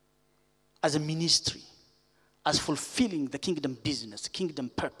 as a ministry, as fulfilling the kingdom business, kingdom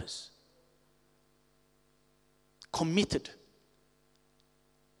purpose. Committed,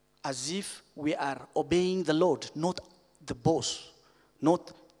 as if we are obeying the Lord, not the boss,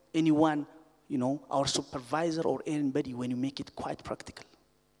 not anyone, our supervisor or anybody, when you make it quite practical.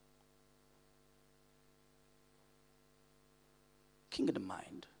 Kingdom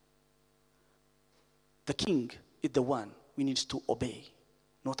mind. The king is the one we need to obey,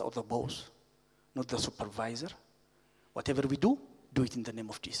 not the boss, not the supervisor. Whatever we do it in the name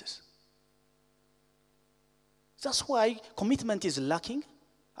of Jesus. That's why commitment is lacking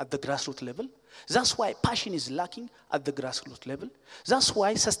at the grassroots level. That's why passion is lacking at the grassroots level. That's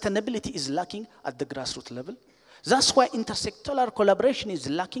why sustainability is lacking at the grassroots level. That's why intersectoral collaboration is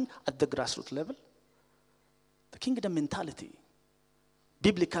lacking at the grassroots level. The kingdom mentality,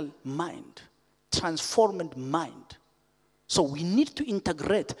 biblical mind, transformed mind. So we need to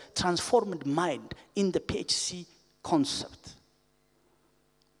integrate transformed mind in the PHC concept.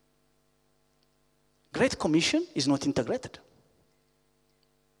 Great Commission is not integrated.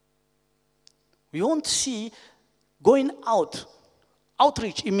 We won't see going out,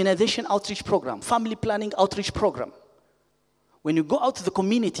 outreach, immunization outreach program, family planning outreach program. When you go out to the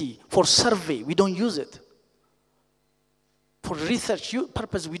community for survey, we don't use it. For research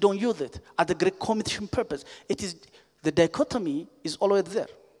purpose, we don't use it. At the Great Commission purpose, it is, the dichotomy is always there.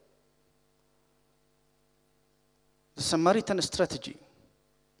 The Samaritan strategy.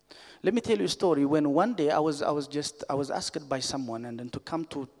 Let me tell you a story. When one day I was asked by someone and then to come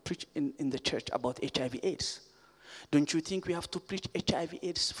to preach in the church about HIV/AIDS. Don't you think we have to preach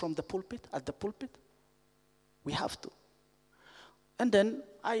HIV/AIDS from the pulpit, at the pulpit? We have to. And then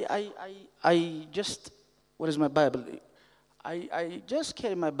I just, what is my Bible? I just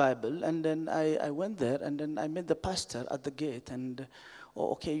carried my Bible, and then I went there, and then I met the pastor at the gate, and,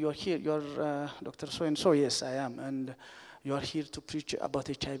 oh, okay, you're here, you're Dr. So-and-so, yes, I am, and you are here to preach about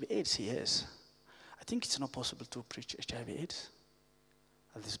HIV/AIDS, yes. I think it's not possible to preach HIV/AIDS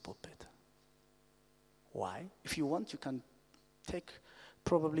at this pulpit. Why? If you want, you can take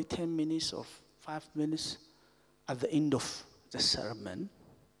probably 10 minutes or 5 minutes at the end of the sermon.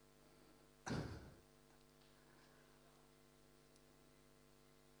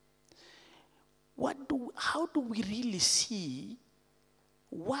 How do we really see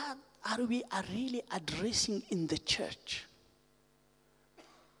what we are really addressing in the church?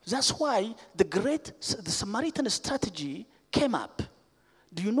 That's why the Samaritan strategy came up.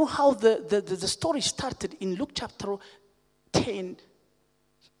 Do you know how the story started in Luke chapter 10,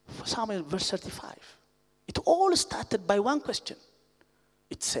 Samuel verse 35? It all started by one question.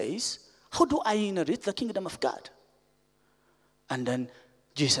 It says, how do I inherit the kingdom of God? And then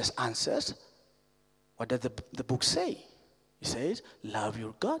Jesus answers, what does the book say? He says, love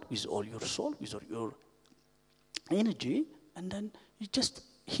your God with all your soul, with all your energy. And then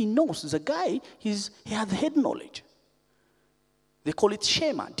he knows, the guy, he has head knowledge. They call it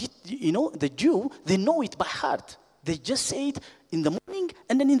Shema. You know, the Jew, they know it by heart. They just say it in the morning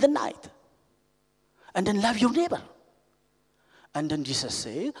and then in the night. And then love your neighbor. And then Jesus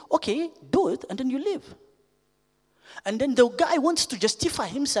said, okay, do it, and then you live. And then the guy wants to justify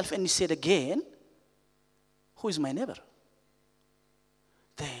himself, and he said again, who is my neighbor?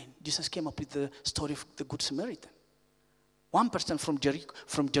 Then Jesus came up with the story of the Good Samaritan. One person from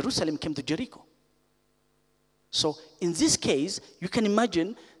Jerusalem came to Jericho. So in this case, you can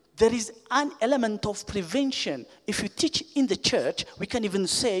imagine there is an element of prevention. If you teach in the church, we can even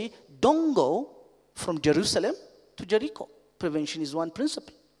say, don't go from Jerusalem to Jericho. Prevention is one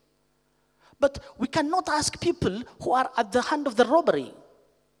principle. But we cannot ask people who are at the hand of the robbery,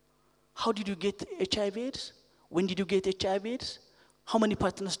 how did you get HIV/AIDS? When did you get HIV/AIDS? How many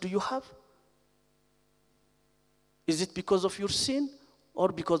partners do you have? Is it because of your sin or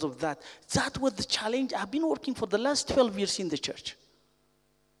because of that? That was the challenge. I've been working for the last 12 years in the church.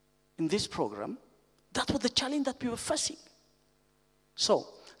 In this program, that was the challenge that we were facing. So,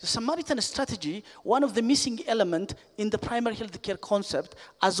 the Samaritan strategy, one of the missing elements in the primary health care concept,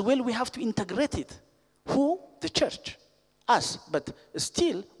 as well we have to integrate it. Who? The church. Us. But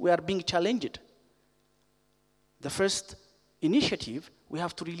still, we are being challenged. The first initiative, we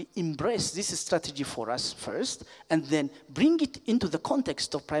have to really embrace this strategy for us first, and then bring it into the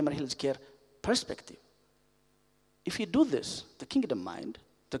context of primary health care perspective. If you do this, the Kingdom Mind,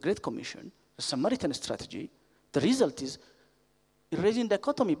 the Great Commission, the Samaritan strategy, the result is erasing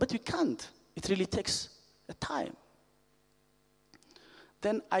dichotomy, but we can't. It really takes a time.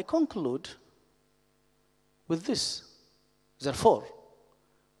 Then I conclude with this. Therefore,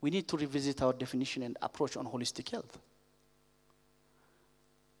 we need to revisit our definition and approach on holistic health.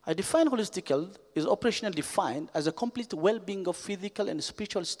 I define holistic health is operationally defined as a complete well-being of physical and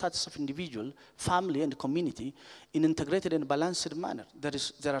spiritual status of individual, family, and community in integrated and balanced manner.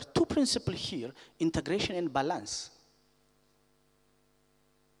 There are two principles here, integration and balance.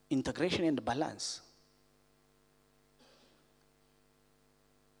 Integration and balance.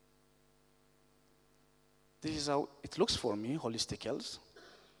 This is how it looks for me, holistic health.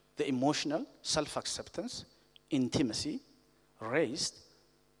 The emotional, self-acceptance, intimacy, rest,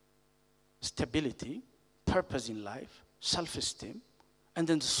 stability, purpose in life, self-esteem, and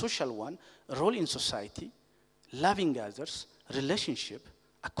then the social one, role in society, loving others, relationship,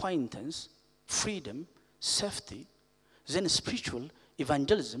 acquaintance, freedom, safety, then spiritual,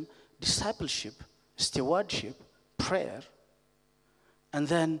 evangelism, discipleship, stewardship, prayer, and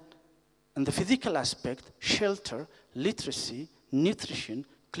then in the physical aspect, shelter, literacy, nutrition,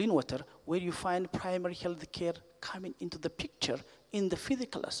 clean water, where you find primary health care coming into the picture in the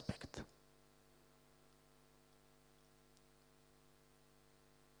physical aspect.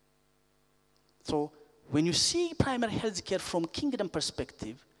 So when you see primary health care from kingdom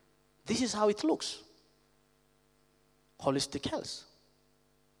perspective, this is how it looks. Holistic health.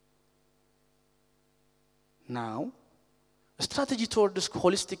 Now, a strategy toward this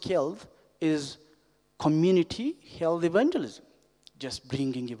holistic health is community health evangelism. Just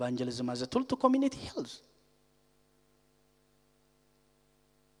bringing evangelism as a tool to community health.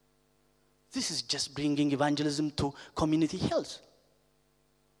 This is just bringing evangelism to community health.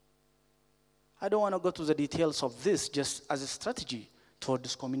 I don't want to go to the details of this just as a strategy toward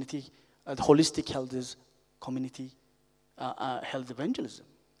this community, holistic health is community health evangelism.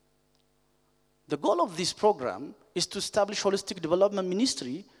 The goal of this program is to establish holistic development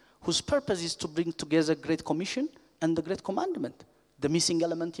ministry whose purpose is to bring together Great Commission and the Great Commandment, the missing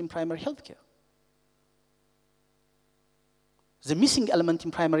element in primary healthcare. The missing element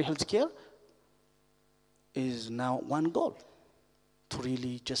in primary healthcare is now one goal, to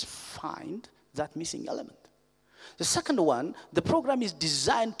really just find that missing element. The second one, the program is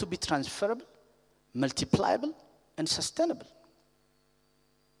designed to be transferable, multipliable, and sustainable.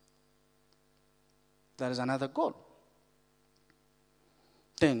 That is another goal.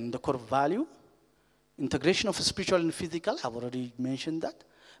 Then the core value, integration of spiritual and physical, I've already mentioned that.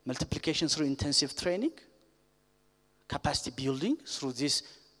 Multiplication through intensive training. Capacity building through this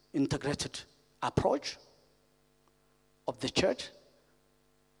integrated approach of the church.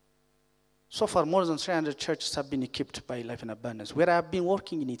 So far, more than 300 churches have been equipped by Life in Abundance. Where I've been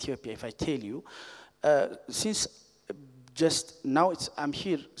working in Ethiopia, if I tell you, since just now I'm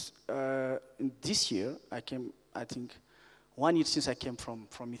here, this year, I came, I think, 1 year since I came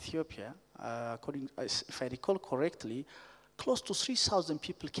from Ethiopia, if I recall correctly, close to 3,000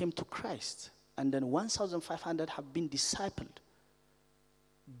 people came to Christ. And then 1,500 have been discipled,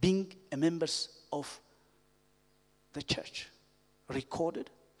 being members of the church, recorded,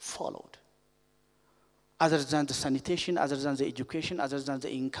 followed. Other than the sanitation, other than the education, other than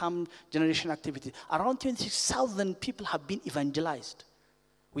the income generation activity, around 26,000 people have been evangelized.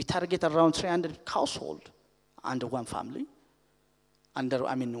 We target around 300 households under one family,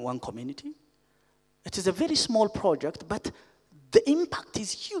 one community. It is a very small project, but the impact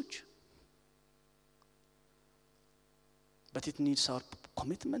is huge. But it needs our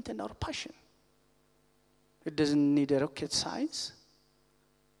commitment and our passion. It doesn't need a rocket science.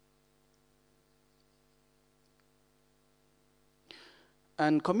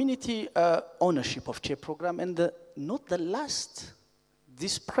 And community ownership of CHE program. And not the last,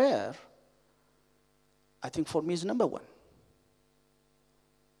 this prayer, I think for me is number one.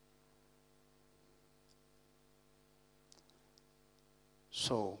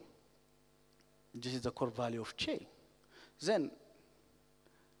 So, this is the core value of CHE. Then,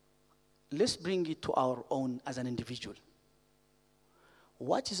 let's bring it to our own as an individual.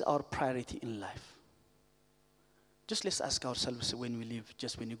 What is our priority in life? Just let's ask ourselves when we leave,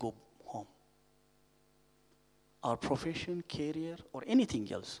 just when you go home. Our profession, career, or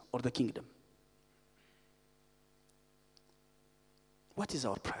anything else, or the kingdom. What is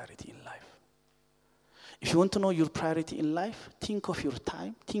our priority in life? If you want to know your priority in life, think of your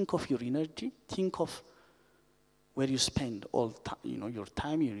time, think of your energy, think of where you spend all your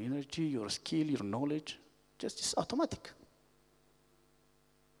time, your energy, your skill, your knowledge. It's automatic.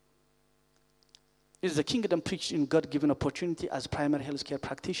 Is the kingdom preached in God-given opportunity as primary healthcare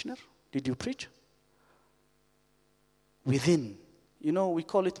practitioner? Did you preach? Within. We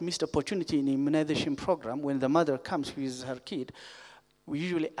call it missed opportunity in immunization program. When the mother comes with her kid, we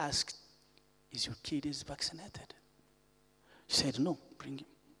usually ask, is your kid vaccinated? She said, no, bring him.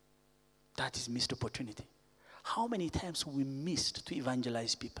 That is missed opportunity. How many times we missed to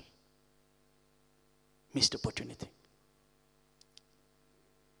evangelize people? Missed opportunity.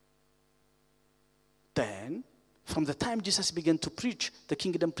 Then, from the time Jesus began to preach, the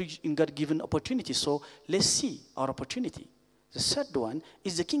kingdom preached in God-given opportunity. So let's see our opportunity. The third one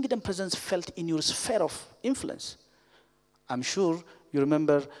is the kingdom presence felt in your sphere of influence. I'm sure you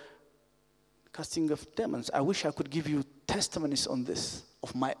remember casting of demons. I wish I could give you testimonies on this,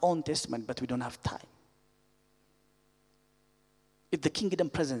 of my own testimony, but we don't have time. If the kingdom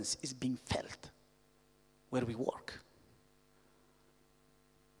presence is being felt where we work.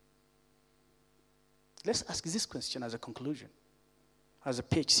 Let's ask this question as a conclusion. As a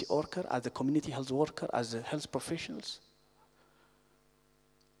PHC worker, as a community health worker, as a health professionals.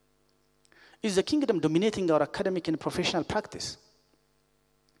 Is the kingdom dominating our academic and professional practice?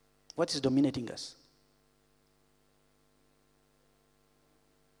 What is dominating us?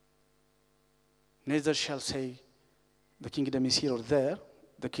 Neither shall say the kingdom is here or there.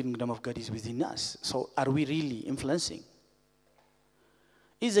 The kingdom of God is within us. So are we really influencing?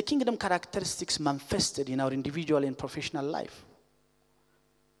 Is the kingdom characteristics manifested in our individual and professional life?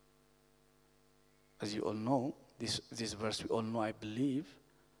 As you all know, this verse we all know, I believe,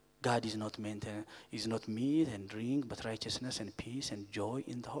 God is not meat and drink, but righteousness and peace and joy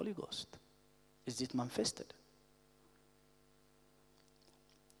in the Holy Ghost. Is it manifested?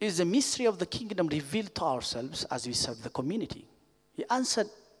 Is the mystery of the kingdom revealed to ourselves as we serve the community? He answered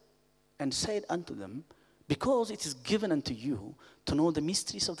and said unto them, because it is given unto you to know the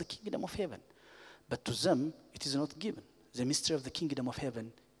mysteries of the kingdom of heaven. But to them it is not given. The mystery of the kingdom of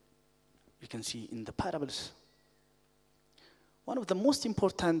heaven, you can see in the parables. One of the most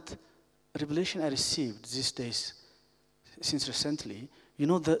important revelation I received these days since recently,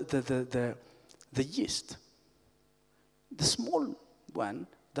 the yeast, the small one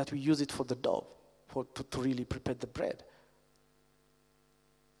that we use it for the dough, to really prepare the bread.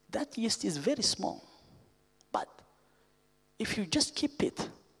 That yeast is very small. But if you just keep it,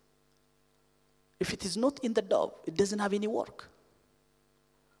 if it is not in the dough, it doesn't have any work.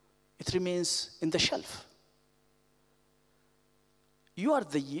 It remains in the shelf. You are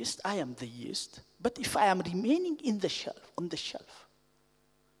the yeast, I am the yeast, but if I am remaining in the shelf, on the shelf,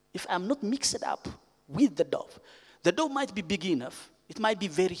 if I'm not mixed up with the dough might be big enough, it might be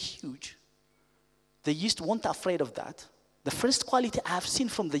very huge. The yeast won't afraid of that. The first quality I have seen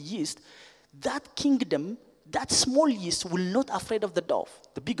from the yeast, that kingdom, that small yeast will not afraid of the dough,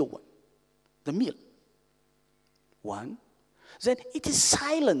 the bigger one, the meal. One. Then it is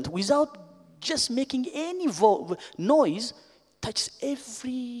silent without just making any noise, touches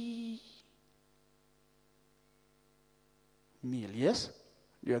every meal. Yes?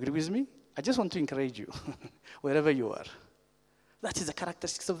 Do you agree with me? I just want to encourage you, wherever you are. That is the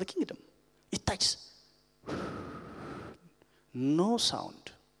characteristics of the kingdom. It touches. No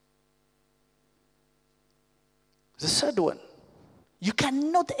sound. The third one, you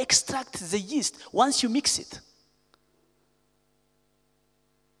cannot extract the yeast once you mix it.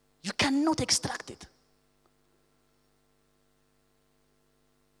 You cannot extract it.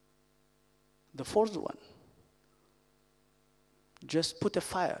 The fourth one, just put a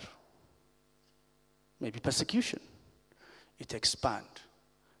fire, maybe persecution. It expand,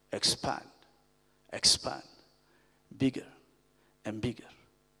 bigger and bigger,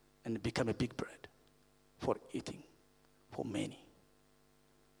 and become a big bread for eating, for many.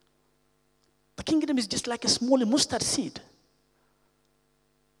 The kingdom is just like a small mustard seed.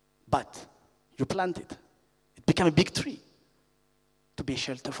 But you plant it. It become a big tree to be a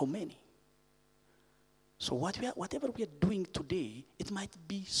shelter for many. So whatever we are doing today, it might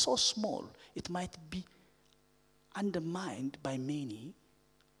be so small, it might be undermined by many,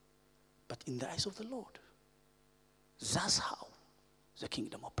 but in the eyes of the Lord, that's how the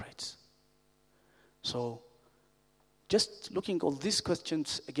kingdom operates. So, just looking at all these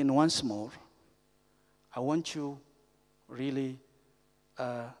questions again once more, I want you really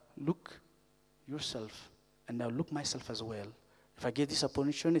look yourself, and now look myself as well. If I get this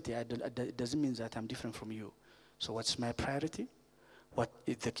opportunity, it doesn't mean that I'm different from you. So what's my priority? What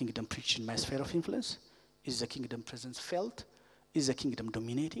is the kingdom preached in my sphere of influence? Is the kingdom presence felt? Is the kingdom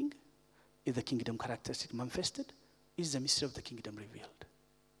dominating? Is the kingdom characteristic manifested? Is the mystery of the kingdom revealed?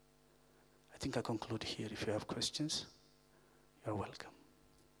 I think I conclude here. If you have questions, you're welcome.